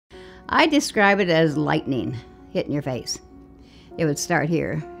I describe it as lightning hitting your face. It would start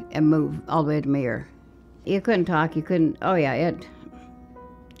here and move all the way to my ear. You couldn't talk, you couldn't, oh yeah,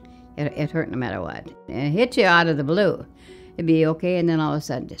 it hurt no matter what. And it hit you out of the blue. It'd be okay, and then all of a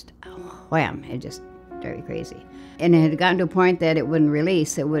sudden just wham, it just drove you crazy. And it had gotten to a point that it wouldn't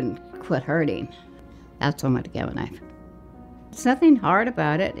release, it wouldn't quit hurting. That's when I went to Gamma Knife. There's nothing hard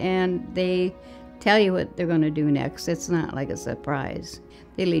about it, and they tell you what they're going to do next. It's not like a surprise.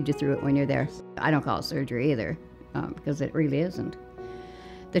 They lead you through it when you're there. I don't call it surgery either, because it really isn't.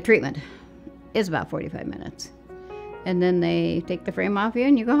 The treatment is about 45 minutes. And then they take the frame off you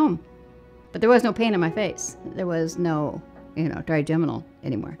and you go home. But there was no pain in my face. There was no, trigeminal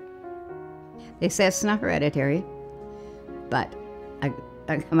anymore. They say it's not hereditary, but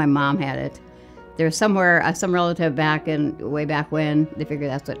my mom had it. There's somewhere, some relative way back when, they figured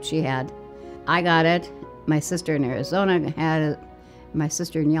that's what she had. I got it. My sister in Arizona had it. My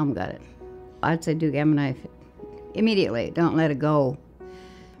sister in Yelm got it. I'd say do Gamma Knife immediately. Don't let it go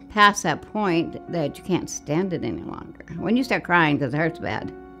past that point that you can't stand it any longer. When you start crying because it hurts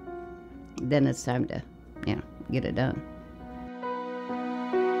bad, then it's time to, get it done.